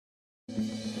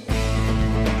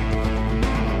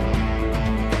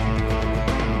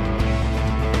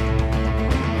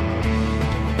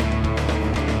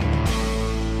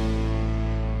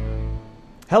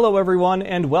Hello everyone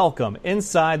and welcome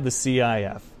Inside the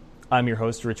CIF. I'm your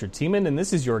host Richard Tiemann and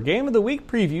this is your Game of the Week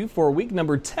preview for week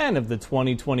number 10 of the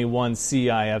 2021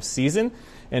 CIF season.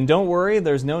 And don't worry,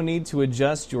 there's no need to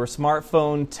adjust your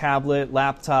smartphone, tablet,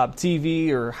 laptop,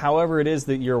 TV, or however it is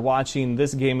that you're watching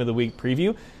this Game of the Week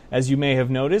preview. As you may have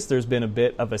noticed, there's been a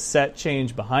bit of a set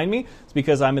change behind me. It's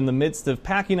because I'm in the midst of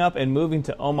packing up and moving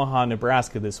to Omaha,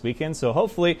 Nebraska this weekend. So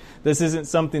hopefully this isn't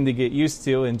something to get used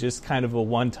to and just kind of a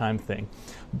one-time thing.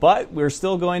 But we're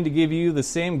still going to give you the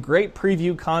same great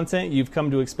preview content you've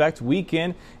come to expect week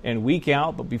in and week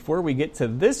out. But before we get to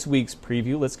this week's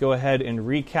preview, let's go ahead and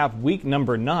recap week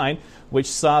number 9, which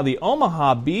saw the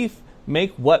Omaha Beef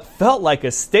make what felt like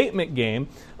a statement game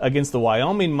against the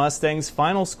Wyoming Mustangs.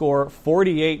 Final score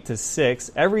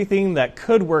 48-6. Everything that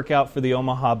could work out for the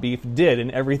Omaha Beef did, and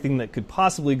everything that could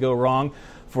possibly go wrong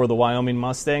for the Wyoming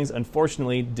Mustangs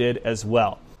unfortunately did as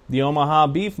well. The Omaha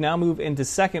Beef now move into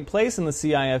second place in the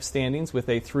CIF standings with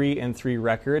a 3-3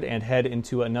 record and head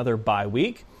into another bye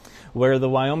week, where the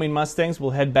Wyoming Mustangs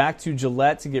will head back to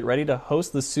Gillette to get ready to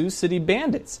host the Sioux City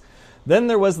Bandits. Then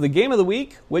there was the Game of the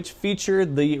Week, which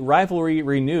featured the rivalry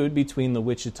renewed between the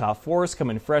Wichita Force,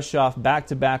 coming fresh off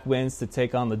back-to-back wins to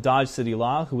take on the Dodge City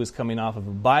Law, who was coming off of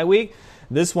a bye week.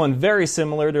 This one very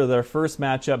similar to their first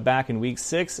matchup back in Week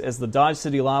 6, as the Dodge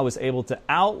City Law was able to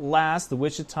outlast the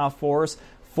Wichita Force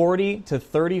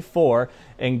 40-34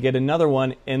 and get another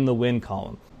one in the win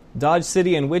column. Dodge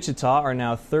City and Wichita are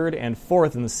now 3rd and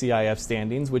 4th in the CIF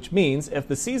standings, which means if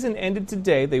the season ended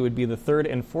today, they would be the 3rd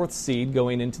and 4th seed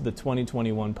going into the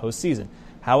 2021 postseason.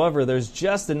 However, there's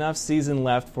just enough season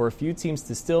left for a few teams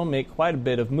to still make quite a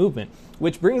bit of movement,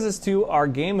 which brings us to our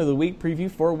Game of the Week preview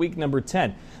for week number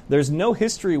 10. There's no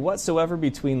history whatsoever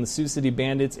between the Sioux City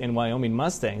Bandits and Wyoming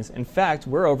Mustangs. In fact,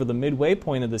 we're over the midway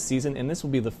point of the season, and this will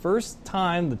be the first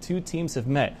time the two teams have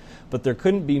met. But there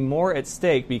couldn't be more at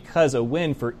stake because a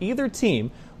win for either team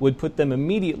would put them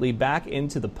immediately back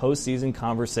into the postseason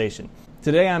conversation.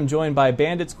 Today I'm joined by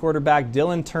Bandits quarterback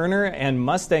Dillon Turner and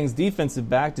Mustangs defensive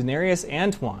back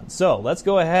Antoine. So let's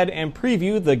go ahead and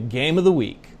preview the Game of the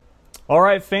Week. All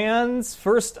right, fans,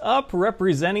 first up,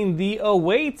 representing the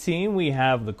away team, we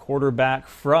have the quarterback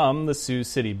from the Sioux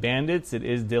City Bandits. It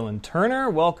is Dillon Turner.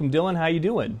 Welcome, Dillon. How you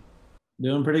doing?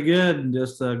 Doing pretty good.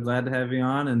 Just glad to have you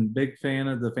on, and big fan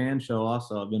of the fan show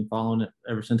also. I've been following it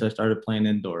ever since I started playing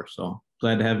indoors, so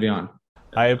glad to have you on.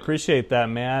 I appreciate that,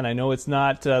 man. I know it's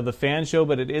not the fan show,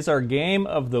 but it is our Game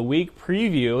of the Week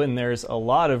preview, and there's a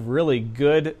lot of really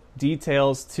good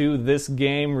details to this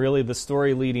game, really the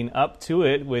story leading up to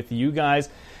it with you guys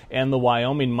and the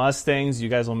Wyoming Mustangs. You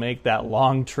guys will make that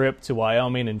long trip to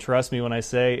Wyoming, and trust me when I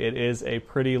say it is a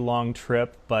pretty long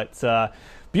trip, but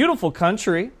beautiful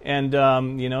country, and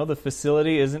the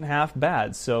facility isn't half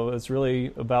bad, so it's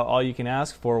really about all you can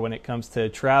ask for when it comes to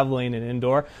traveling and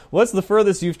indoor. What's the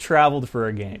furthest you've traveled for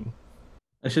a game?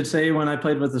 I should say when I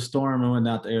played with the Storm, I went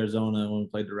out to Arizona when we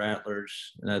played the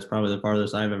Rattlers, and that's probably the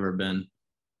farthest I've ever been.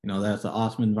 That's an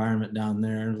awesome environment down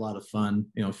there. It's a lot of fun.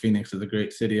 Phoenix is a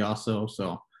great city also,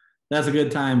 so that's a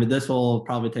good time, but this will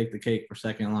probably take the cake for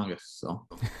second longest. So,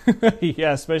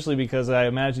 yeah, especially because I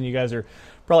imagine you guys are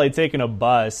probably taking a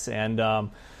bus, and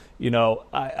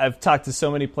I've talked to so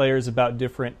many players about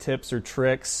different tips or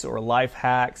tricks or life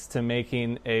hacks to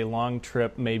making a long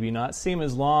trip maybe not seem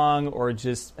as long, or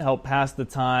just help pass the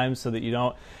time so that you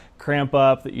don't cramp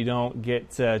up, that you don't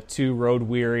get too road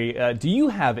weary. Do you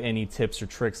have any tips or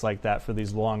tricks like that for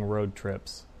these long road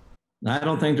trips? I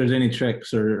don't think there's any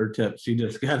tricks or tips. You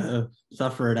just gotta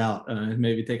suffer it out.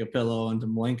 Maybe take a pillow and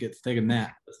some blankets, take a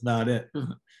nap. That's about it.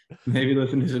 Maybe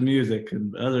listen to some music.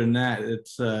 And other than that,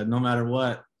 it's no matter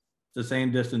what, it's the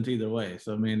same distance either way.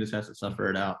 So man just has to suffer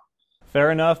it out. Fair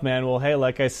enough, man. Well, hey,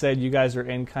 like I said, you guys are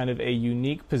in kind of a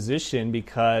unique position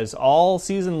because all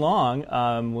season long,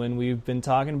 when we've been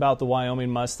talking about the Wyoming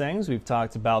Mustangs, we've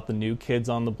talked about the new kids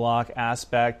on the block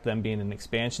aspect, them being an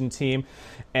expansion team.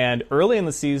 And early in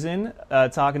the season,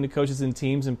 talking to coaches and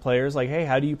teams and players like, hey,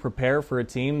 how do you prepare for a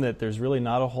team that there's really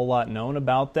not a whole lot known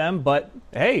about them? But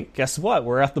hey, guess what?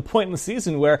 We're at the point in the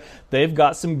season where they've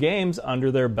got some games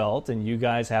under their belt, and you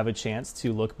guys have a chance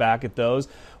to look back at those,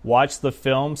 watch the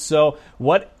film. So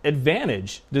what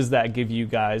advantage does that give you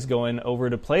guys going over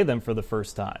to play them for the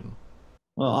first time?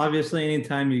 Well, obviously,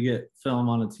 anytime you get film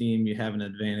on a team, you have an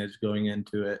advantage going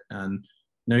into it. And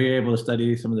you're able to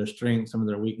study some of their strengths, some of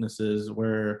their weaknesses,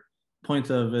 where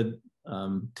points of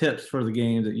tips for the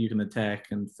games that you can attack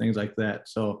and things like that.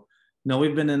 So No,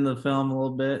 we've been in the film a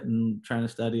little bit and trying to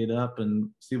study it up and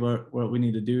see what we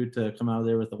need to do to come out of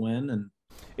there with a win. And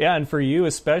Yeah, and for you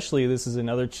especially, this is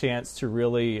another chance to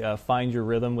really find your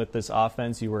rhythm with this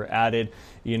offense. You were added,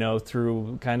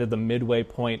 through kind of the midway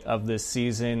point of this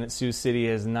season. Sioux City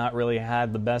has not really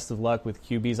had the best of luck with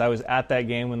QBs. I was at that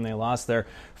game when they lost their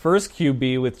first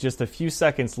QB with just a few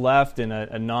seconds left in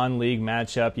a non-league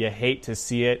matchup. You hate to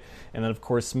see it. And then, of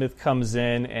course, Smith comes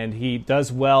in and he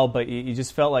does well, but you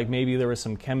just felt like maybe there was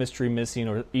some chemistry missing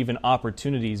or even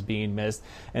opportunities being missed.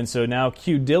 And so now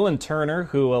Dillon Turner,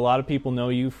 who a lot of people know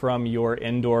you from your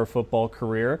indoor football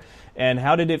career. And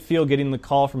how did it feel getting the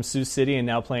call from Sioux City and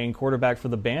now playing quarterback for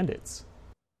the Bandits?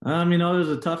 it was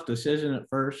a tough decision at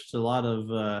first. A lot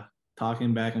of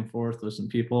talking back and forth with some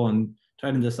people and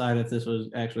trying to decide if this was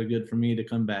actually good for me to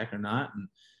come back or not. And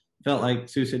felt like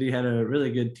Sioux City had a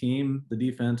really good team. The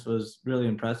defense was really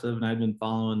impressive, and I'd been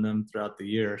following them throughout the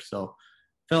year. So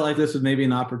felt like this was maybe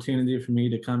an opportunity for me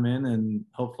to come in and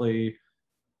hopefully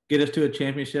get us to a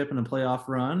championship and a playoff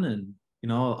run. And,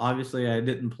 obviously I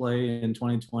didn't play in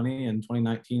 2020, and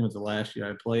 2019 was the last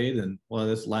year I played. And, well,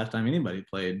 this is the last time anybody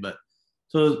played. But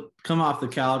so come off the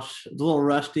couch, it was a little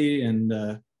rusty, and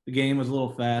the game was a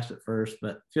little fast at first,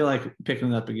 but feel like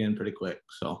picking it up again pretty quick.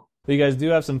 So. You guys do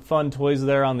have some fun toys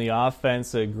there on the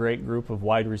offense, a great group of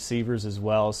wide receivers as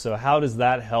well. So how does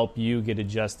that help you get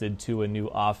adjusted to a new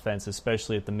offense,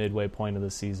 especially at the midway point of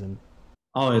the season?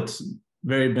 Oh, it's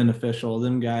very beneficial.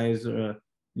 Them guys are,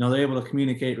 they're able to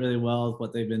communicate really well with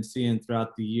what they've been seeing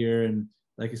throughout the year. And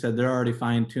like I said, they're already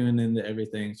fine-tuned into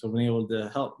everything. So being able to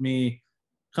help me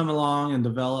come along and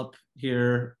develop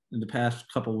here in the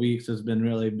past couple of weeks has been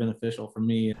really beneficial for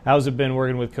me. How's it been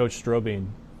working with Coach Strobing?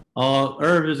 Oh,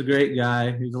 Irv is a great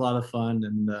guy. He's a lot of fun,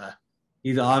 and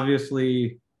he's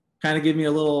obviously kind of give me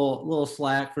a little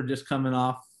slack for just coming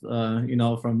off,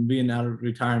 from being out of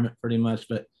retirement pretty much.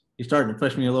 But he's starting to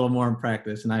push me a little more in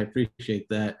practice, and I appreciate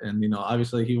that. And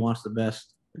obviously he wants the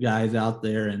best guys out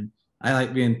there, and I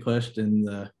like being pushed in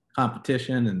the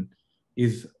competition. And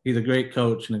he's a great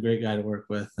coach and a great guy to work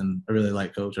with, and I really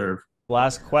like Coach Irv.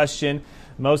 Last question,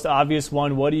 most obvious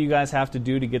one. What do you guys have to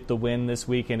do to get the win this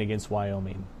weekend against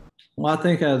Wyoming? Well, I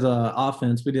think as an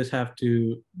offense, we just have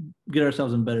to get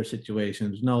ourselves in better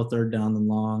situations. No third down and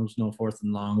longs, no fourth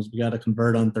and longs. We got to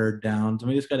convert on third downs, and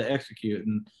we just got to execute.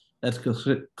 And that's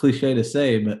cliche to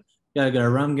say, but got to get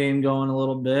our run game going a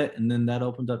little bit, and then that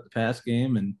opens up the pass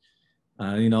game. And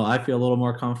I feel a little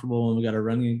more comfortable when we got a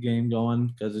running game going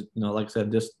because, like I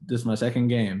said, this is my second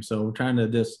game, so we're trying to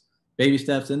just baby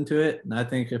steps into it. And I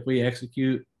think if we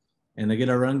execute and they get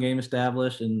our run game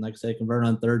established and, like I say, convert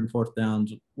on third and fourth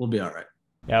downs, we'll be all right.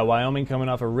 Yeah, Wyoming coming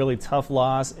off a really tough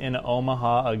loss in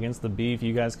Omaha against the Beef.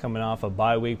 You guys coming off a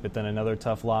bye week, but then another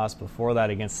tough loss before that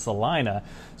against Salina.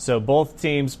 So both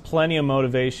teams, plenty of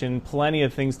motivation, plenty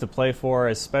of things to play for,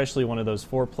 especially one of those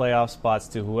 4 playoff spots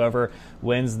to whoever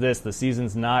wins this. The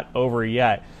season's not over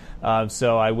yet.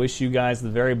 So I wish you guys the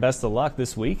very best of luck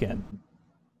this weekend.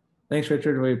 Thanks,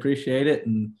 Richard. We appreciate it.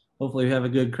 And hopefully we have a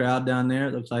good crowd down there.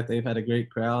 It looks like they've had a great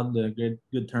crowd,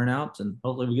 good turnouts, and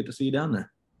hopefully we get to see you down there.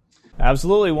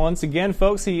 Absolutely. Once again,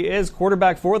 folks, he is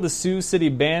quarterback for the Sioux City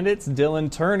Bandits, Dillon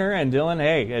Turner. And Dillon,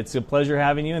 hey, it's a pleasure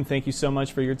having you, and thank you so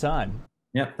much for your time.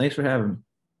 Yep, thanks for having me.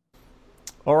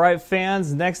 All right,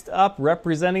 fans, next up,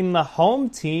 representing the home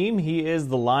team, he is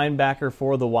the linebacker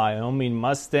for the Wyoming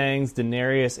Mustangs,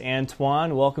 Denarius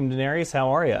Antoine. Welcome, Denarius.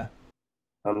 How are you?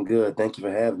 I'm good. Thank you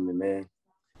for having me, man.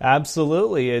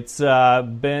 Absolutely. It's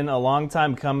been a long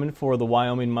time coming for the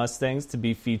Wyoming Mustangs to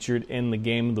be featured in the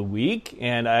Game of the Week,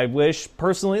 and I wish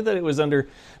personally that it was under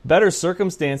better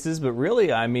circumstances, but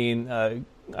really, I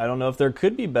don't know if there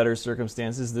could be better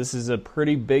circumstances. This is a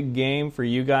pretty big game for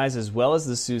you guys as well as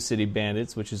the Sioux City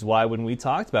Bandits, which is why when we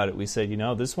talked about it, we said,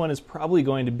 this one is probably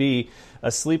going to be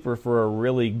a sleeper for a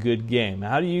really good game.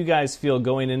 How do you guys feel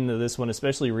going into this one,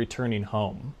 especially returning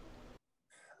home?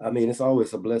 It's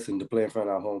always a blessing to play in front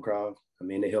of our home crowd.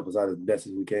 They help us out as best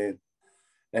as we can.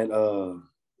 And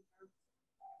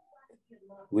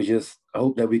we just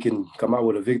hope that we can come out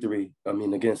with a victory,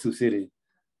 against Sioux City,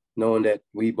 knowing that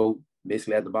we both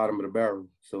basically at the bottom of the barrel.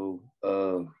 So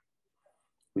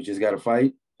we just got to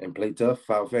fight and play tough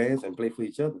for our fans and play for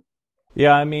each other.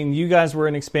 Yeah, you guys were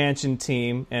an expansion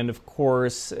team, and of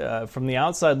course, from the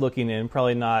outside looking in,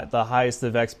 probably not the highest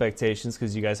of expectations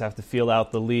because you guys have to feel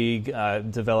out the league,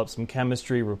 develop some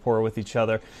chemistry, rapport with each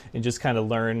other, and just kind of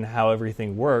learn how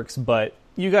everything works. But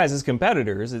you guys as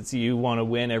competitors, it's you want to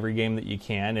win every game that you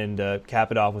can and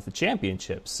cap it off with a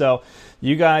championship. So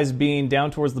you guys being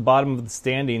down towards the bottom of the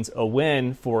standings, a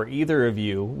win for either of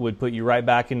you would put you right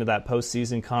back into that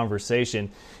postseason conversation.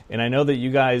 And I know that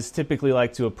you guys typically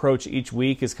like to approach each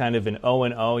week as kind of an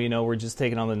 0-0, you know, we're just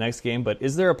taking on the next game. But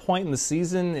is there a point in the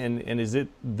season, and is it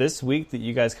this week that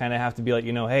you guys kind of have to be like,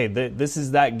 you know, hey, this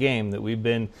is that game that we've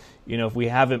been, you know, if we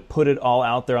haven't put it all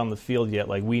out there on the field yet,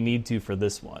 like we need to for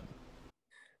this one?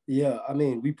 Yeah, I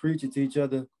mean, we preach it to each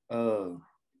other.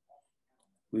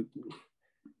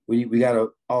 We gotta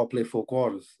all play 4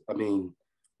 quarters. I mean,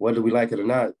 whether we like it or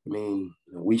not. I mean,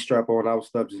 we strap on our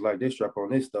stuff just like they strap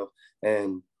on their stuff.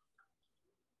 And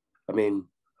I mean,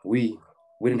 we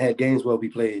didn't have games where we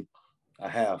played a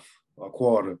half, a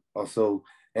quarter or so,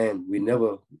 and we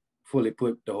never fully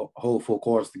put the whole 4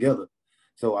 quarters together.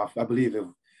 So I believe if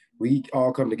we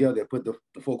all come together and put the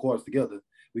 4 quarters together,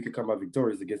 we could come out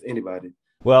victorious against anybody.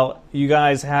 Well, you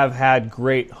guys have had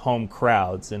great home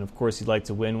crowds, and of course you'd like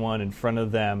to win one in front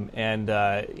of them. And,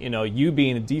 you know, you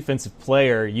being a defensive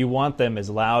player, you want them as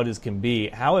loud as can be.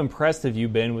 How impressed have you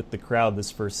been with the crowd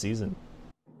this first season?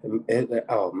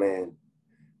 Oh, man,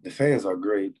 the fans are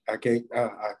great. I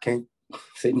can't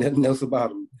say nothing else about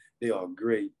them. They are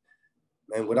great.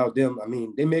 And without them, I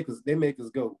mean, they make us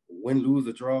go. Win, lose,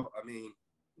 or draw. I mean,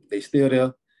 they still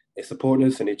there. They supporting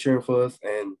us and they cheering for us.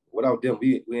 And without them,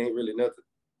 we ain't really nothing.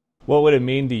 What would it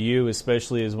mean to you,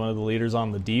 especially as one of the leaders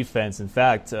on the defense, in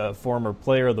fact, former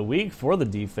player of the week for the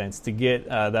defense, to get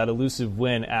that elusive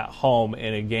win at home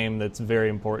in a game that's very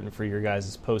important for your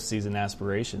guys' postseason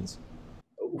aspirations?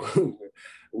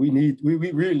 We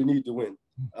really need to win.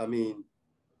 I mean,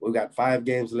 we've got 5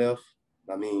 games left.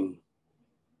 I mean,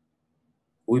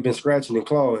 we've been scratching and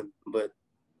clawing, but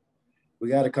we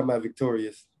got to come out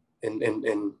victorious in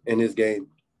this game.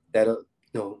 That'll,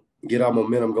 you know, get our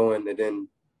momentum going, and then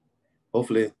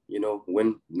hopefully, you know,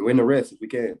 win the rest if we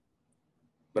can.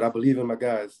 But I believe in my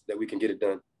guys that we can get it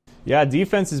done. Yeah,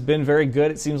 defense has been very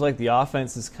good. It seems like the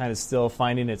offense is kind of still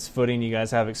finding its footing. You guys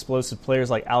have explosive players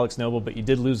like Alex Noble, but you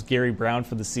did lose Gary Brown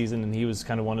for the season, and he was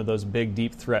kind of one of those big,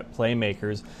 deep threat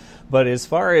playmakers. But as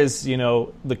far as, you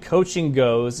know, the coaching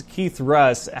goes, Keith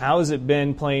Russ, how has it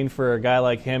been playing for a guy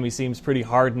like him? He seems pretty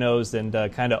hard-nosed and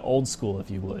kind of old school,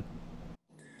 if you would.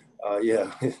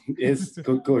 Yeah, it's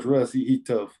Coach Russ. He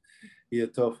tough. He a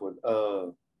tough one.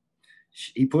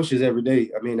 He pushes every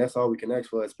day. I mean, that's all we can ask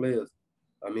for as players.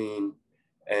 I mean,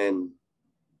 and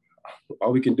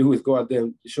all we can do is go out there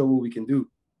and show what we can do.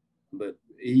 But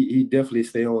he definitely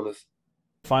stay on us.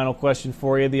 Final question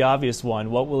for you, the obvious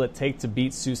one. What will it take to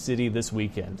beat Sioux City this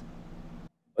weekend?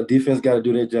 A defense got to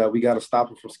do their job. We got to stop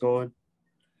them from scoring.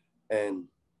 And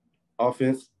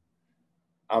offense,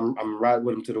 I'm right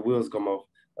with them till the wheels come off.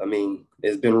 I mean,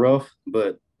 it's been rough,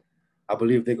 but I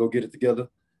believe they go get it together.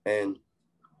 And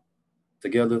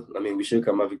together, I mean, we should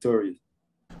come out victorious.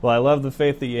 Well, I love the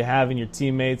faith that you have in your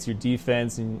teammates, your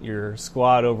defense, and your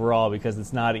squad overall, because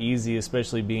it's not easy,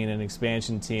 especially being an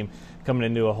expansion team coming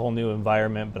into a whole new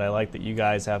environment. But I like that you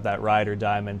guys have that ride or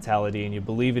die mentality and you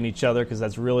believe in each other, because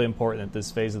that's really important at this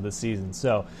phase of the season.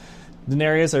 So,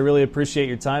 Denarius, I really appreciate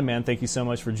your time, man. Thank you so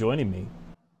much for joining me.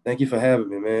 Thank you for having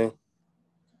me, man.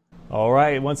 All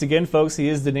right, once again, folks, he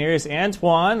is Denarius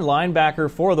Antoine, linebacker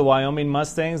for the Wyoming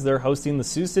Mustangs. They're hosting the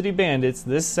Sioux City Bandits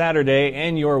this Saturday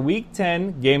in your Week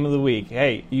 10 Game of the Week.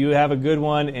 Hey, you have a good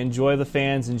one. Enjoy the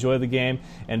fans, enjoy the game,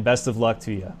 and best of luck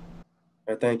to you.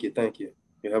 Thank you.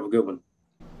 You have a good one.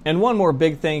 And one more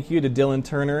big thank you to Dillon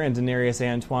Turner and Denarius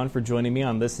Antoine for joining me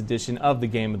on this edition of the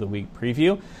Game of the Week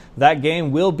preview. That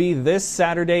game will be this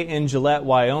Saturday in Gillette,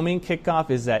 Wyoming. Kickoff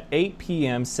is at 8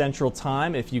 p.m. Central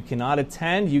Time. If you cannot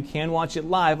attend, you can watch it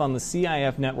live on the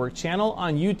CIF Network channel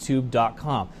on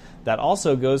YouTube.com. That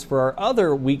also goes for our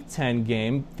other Week 10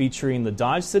 game featuring the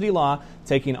Dodge City Law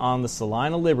taking on the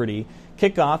Salina Liberty.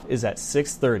 Kickoff is at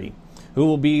 6:30. Who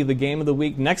will be the Game of the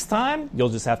Week next time? You'll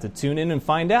just have to tune in and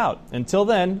find out. Until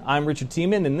then, I'm Richard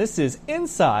Tiemann, and this is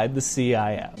Inside the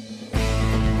CIF.